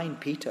to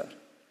remind Peter.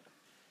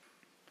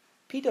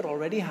 Peter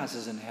already has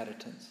his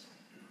inheritance.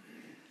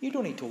 You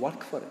don't need to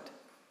work for it.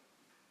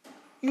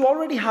 You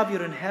already have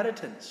your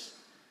inheritance.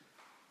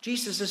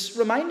 Jesus is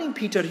reminding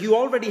Peter, you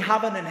already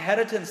have an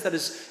inheritance that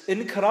is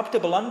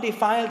incorruptible,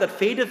 undefiled, that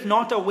fadeth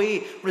not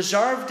away,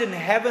 reserved in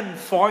heaven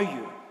for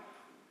you.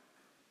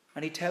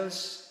 And he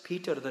tells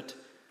Peter that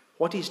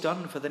what he's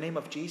done for the name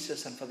of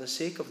Jesus and for the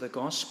sake of the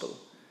gospel,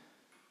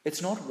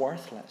 it's not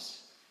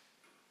worthless.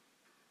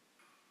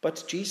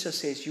 But Jesus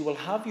says, you will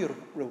have your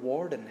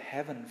reward in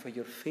heaven for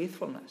your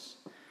faithfulness.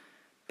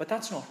 But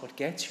that's not what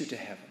gets you to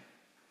heaven.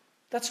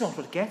 That's not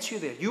what gets you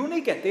there. You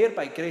only get there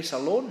by grace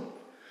alone.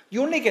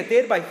 You only get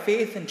there by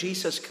faith in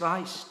Jesus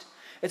Christ.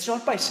 It's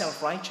not by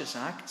self-righteous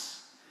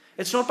acts.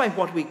 It's not by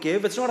what we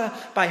give. It's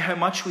not by how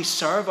much we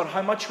serve or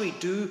how much we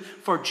do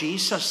for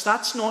Jesus.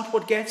 That's not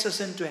what gets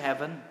us into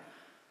heaven.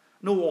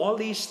 No, all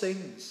these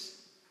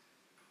things,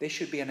 they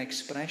should be an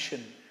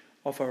expression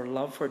of our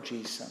love for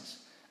Jesus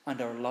and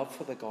our love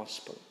for the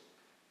gospel.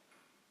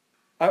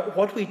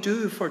 What we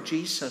do for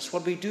Jesus,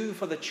 what we do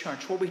for the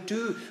church, what we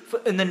do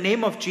in the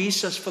name of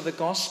Jesus for the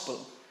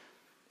gospel,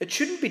 it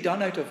shouldn't be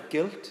done out of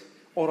guilt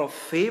or of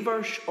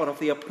favours or of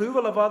the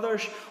approval of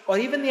others or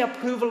even the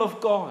approval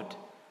of God.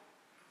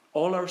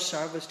 All our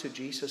service to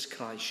Jesus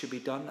Christ should be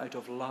done out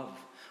of love,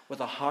 with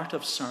a heart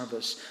of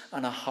service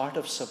and a heart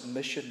of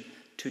submission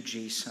to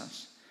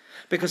Jesus.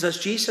 Because as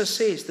Jesus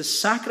says, the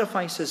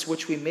sacrifices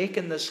which we make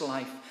in this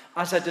life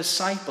as a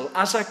disciple,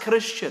 as a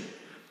Christian,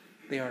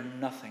 they are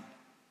nothing.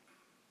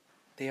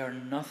 They are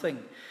nothing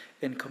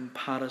in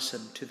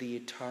comparison to the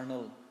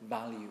eternal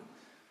value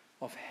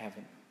of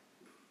heaven.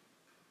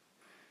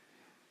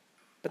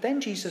 But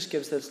then Jesus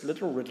gives this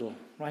little riddle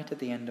right at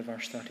the end of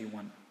verse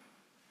 31.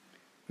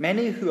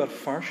 Many who are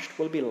first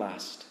will be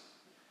last,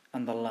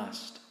 and the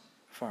last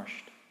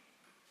first.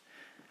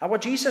 And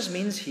what Jesus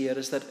means here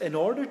is that in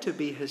order to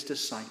be his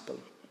disciple,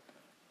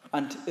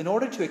 and in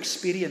order to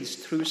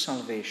experience true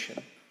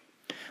salvation,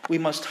 we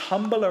must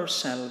humble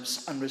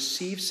ourselves and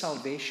receive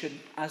salvation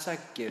as a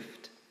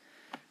gift,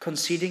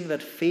 conceding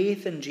that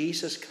faith in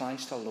Jesus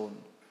Christ alone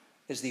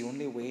is the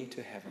only way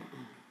to heaven.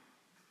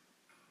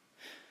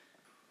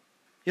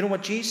 You know,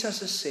 what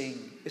Jesus is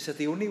saying is that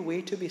the only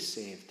way to be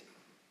saved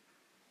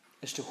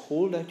is to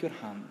hold out your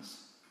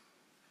hands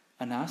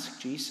and ask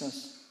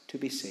Jesus to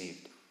be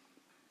saved.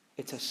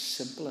 It's as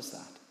simple as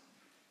that.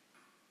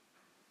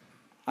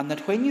 And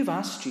that when you've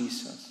asked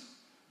Jesus,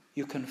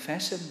 you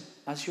confess him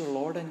as your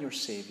Lord and your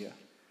Saviour,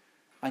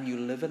 and you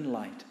live in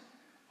light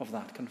of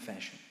that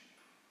confession.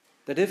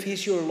 That if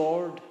he's your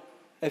Lord,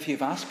 if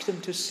you've asked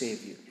him to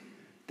save you,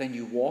 then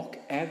you walk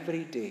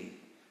every day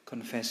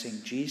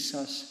confessing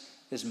Jesus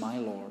is my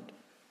Lord.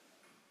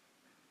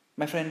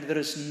 My friend, there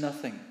is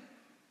nothing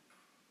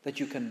that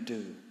you can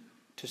do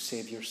to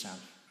save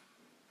yourself.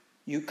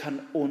 You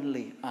can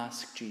only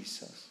ask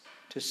Jesus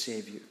to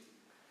save you.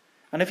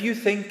 And if you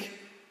think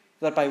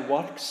that by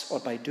works or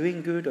by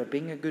doing good or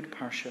being a good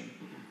person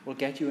will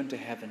get you into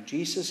heaven,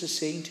 Jesus is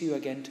saying to you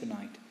again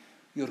tonight,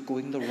 you're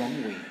going the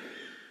wrong way.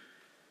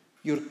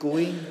 You're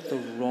going the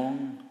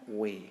wrong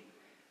way.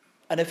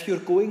 And if you're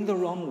going the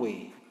wrong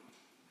way,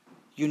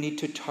 you need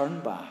to turn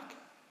back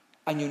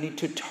and you need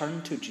to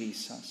turn to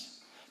Jesus,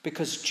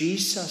 because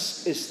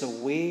Jesus is the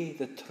way,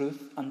 the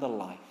truth, and the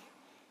life.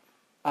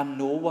 And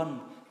no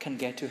one can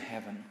get to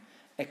heaven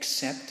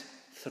except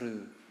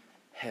through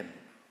him.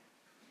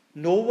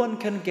 No one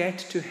can get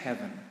to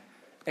heaven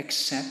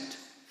except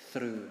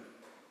through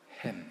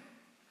him.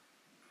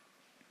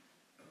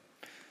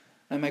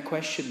 Now, my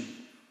question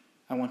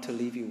I want to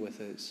leave you with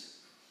is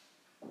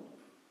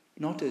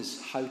not is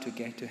how to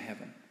get to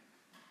heaven,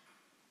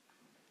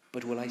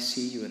 but will I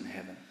see you in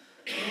heaven?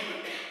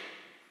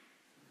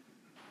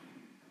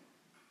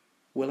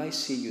 Will I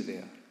see you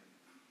there?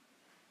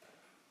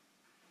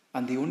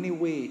 And the only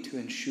way to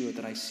ensure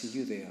that I see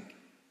you there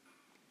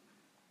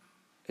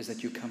is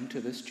that you come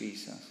to this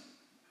Jesus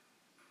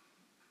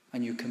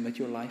and you commit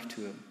your life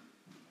to him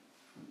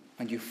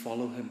and you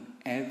follow him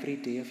every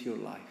day of your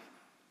life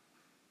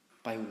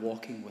by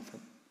walking with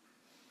him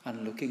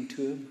and looking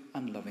to him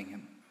and loving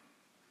him.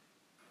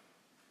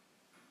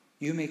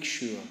 You make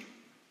sure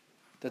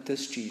that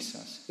this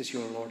Jesus is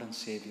your Lord and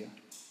Saviour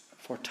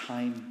for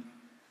time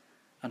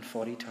and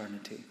for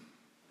eternity.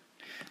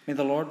 May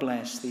the Lord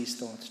bless these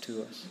thoughts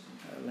to us.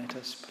 Let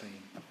us pray.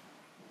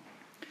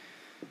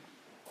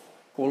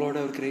 O Lord,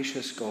 our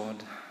gracious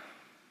God,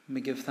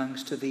 we give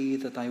thanks to thee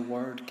that thy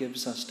word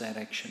gives us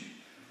direction,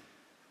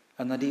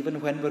 and that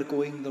even when we're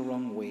going the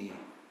wrong way,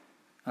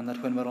 and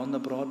that when we're on the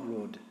broad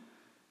road,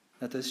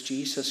 that this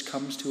Jesus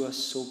comes to us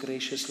so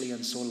graciously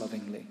and so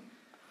lovingly,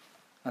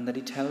 and that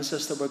he tells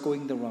us that we're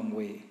going the wrong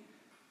way,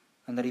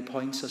 and that he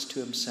points us to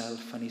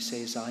himself and he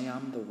says, I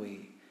am the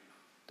way,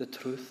 the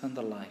truth and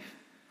the life.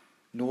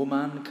 No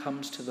man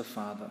comes to the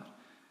Father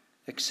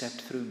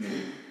except through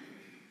me.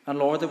 And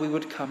Lord, that we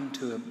would come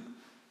to him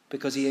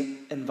because he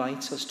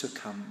invites us to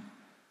come,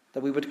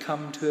 that we would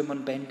come to him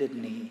on bended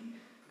knee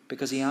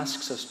because he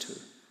asks us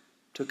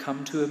to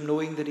come to him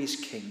knowing that he's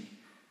King,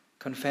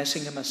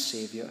 confessing him as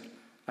Saviour,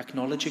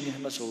 acknowledging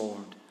him as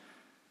Lord,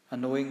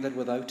 and knowing that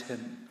without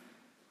him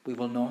we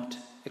will not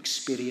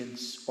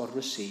experience or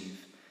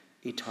receive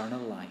eternal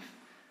life.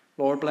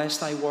 Lord, bless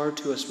thy word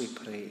to us, we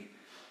pray.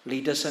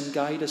 Lead us and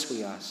guide us,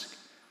 we ask.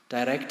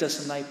 Direct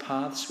us in thy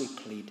paths, we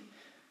plead.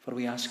 For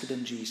we ask it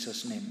in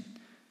Jesus' name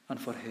and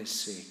for his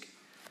sake.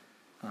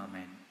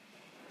 Amen.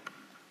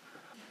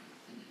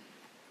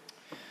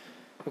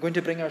 We're going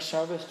to bring our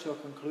service to a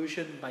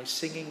conclusion by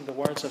singing the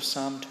words of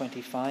Psalm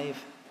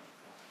 25.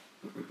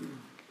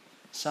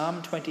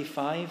 Psalm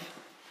 25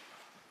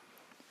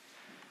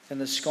 in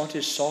the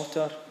Scottish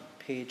Psalter,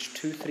 page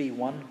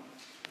 231.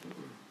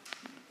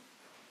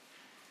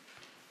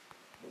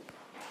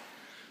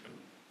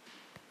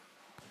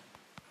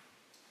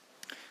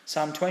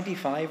 Psalm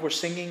 25, we're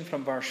singing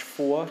from verse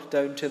 4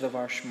 down to the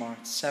verse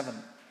marked 7.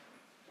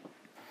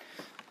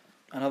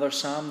 Another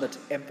psalm that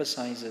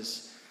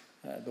emphasizes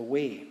the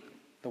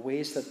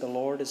ways that the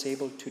Lord is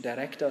able to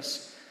direct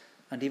us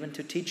and even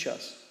to teach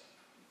us.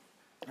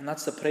 And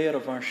that's the prayer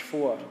of verse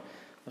 4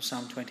 of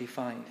Psalm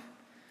 25,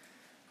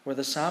 where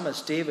the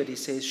psalmist David, he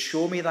says,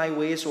 Show me thy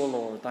ways, O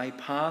Lord, thy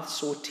paths,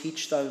 so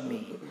teach thou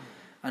me.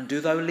 And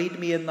do thou lead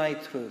me in thy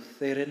truth,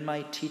 therein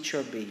my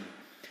teacher be.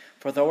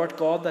 For thou art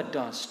God that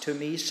dost to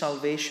me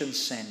salvation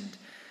send,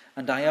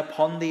 and I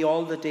upon thee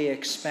all the day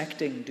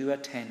expecting do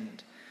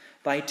attend.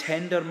 Thy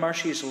tender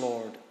mercies,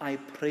 Lord, I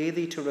pray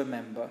thee to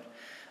remember,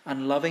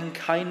 and loving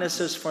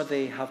kindnesses for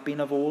they have been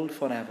of old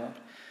forever.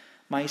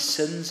 My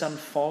sins and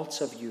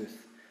faults of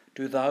youth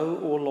do thou,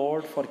 O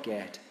Lord,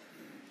 forget.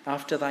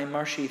 After thy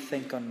mercy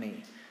think on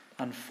me,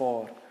 and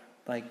for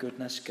thy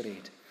goodness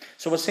great.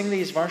 So we'll sing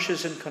these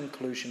verses in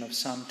conclusion of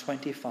Psalm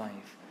 25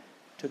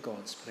 to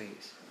God's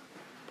praise.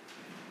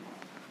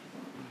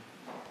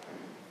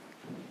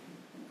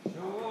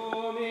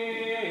 Show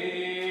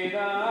me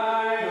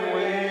thy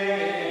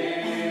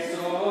ways,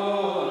 O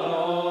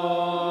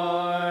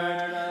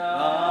Lord,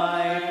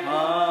 thy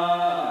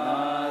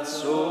paths,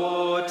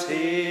 so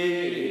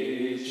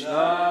teach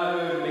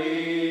thou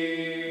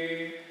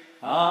me,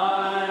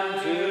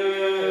 and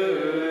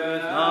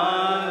truth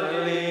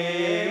and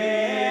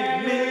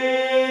lead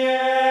me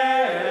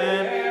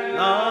in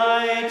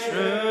thy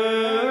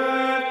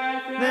truth,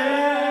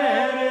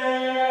 therein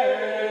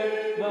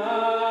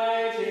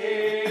my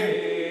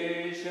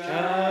teacher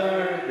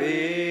be.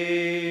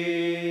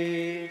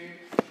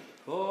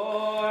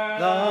 For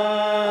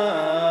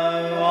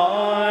thou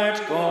art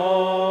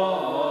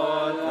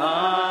God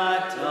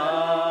that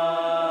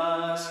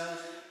dost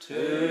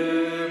to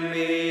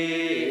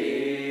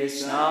me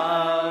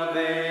salvation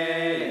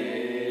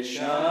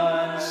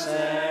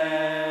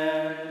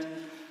send,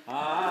 and I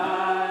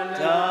upon thee all the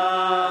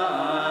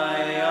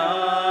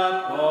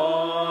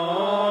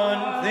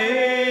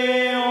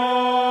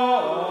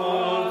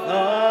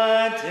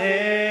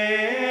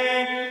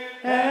day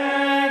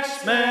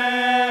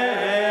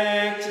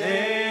expecting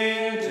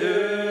to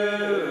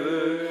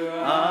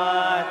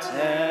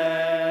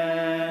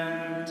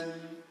attend.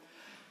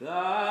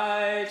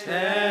 Thy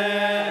tender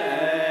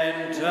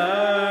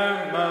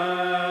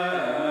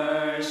mercies,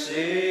 Lord, I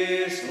pray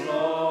thee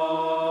to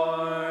remember,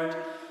 and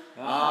loving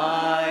kindnesses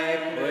for they have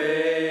been of old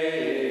forever.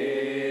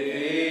 My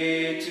sins and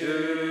faults of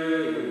youth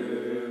do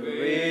thou, O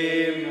Lord, forget.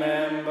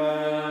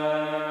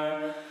 After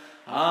thy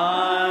mercy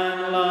think on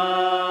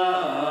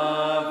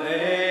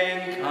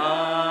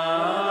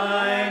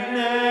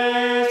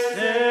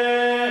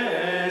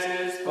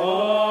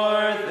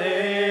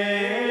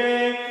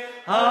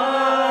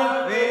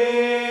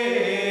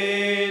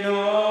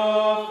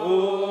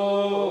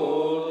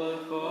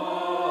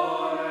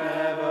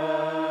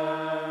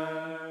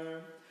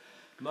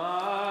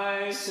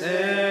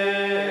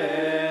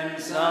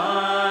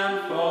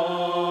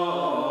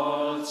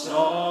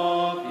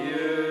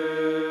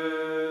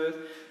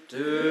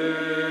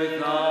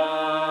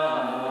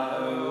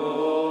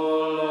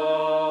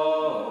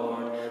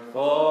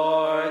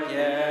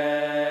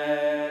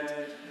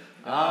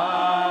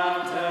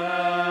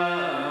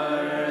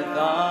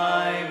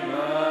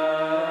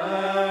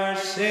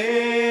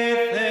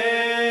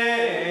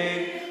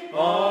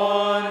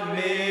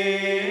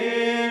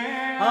me,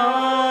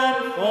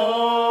 and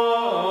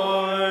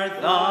for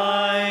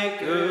thy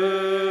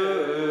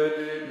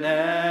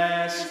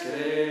goodness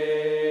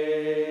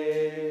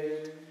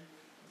great.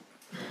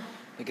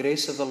 The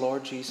grace of the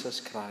Lord Jesus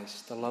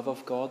Christ, the love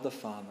of God the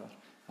Father,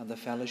 and the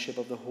fellowship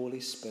of the Holy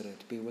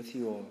Spirit be with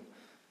you all,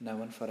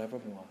 now and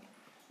forevermore.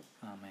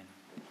 Amen.